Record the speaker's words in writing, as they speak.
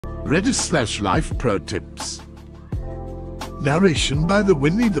Reddit/lifeprotips. Narration by the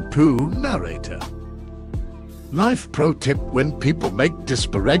Winnie the Pooh narrator. Life pro tip: when people make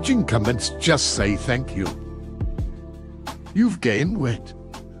disparaging comments, just say thank you. You've gained weight.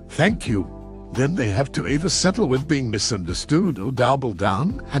 Thank you. Then they have to either settle with being misunderstood or double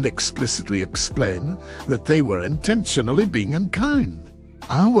down and explicitly explain that they were intentionally being unkind.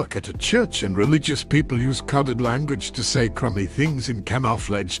 I work at a church and religious people use coded language to say crummy things in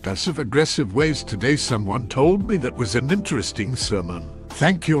camouflaged passive-aggressive ways. Today someone told me that was an interesting sermon.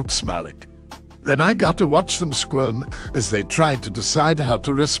 Thank you, Smalik. Then I got to watch them squirm as they tried to decide how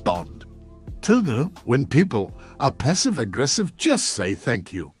to respond. Till now, when people are passive-aggressive, just say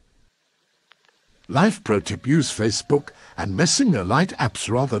thank you. Life pro tip: use Facebook and Messenger Lite apps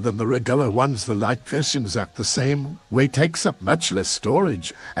rather than the regular ones. The Lite versions act the same way, takes up much less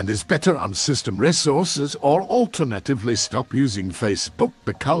storage, and is better on system resources, or alternatively stop using Facebook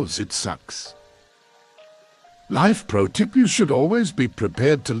because it sucks. Life pro tip: you should always be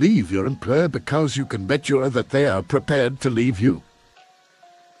prepared to leave your employer because you can bet you're that they are prepared to leave you.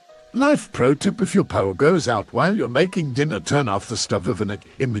 Life pro tip: if your power goes out while you're making dinner, turn off the stove oven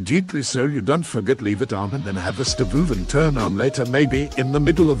immediately so you don't forget. Leave it on and then have the stove oven turn on later, maybe in the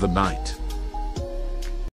middle of the night.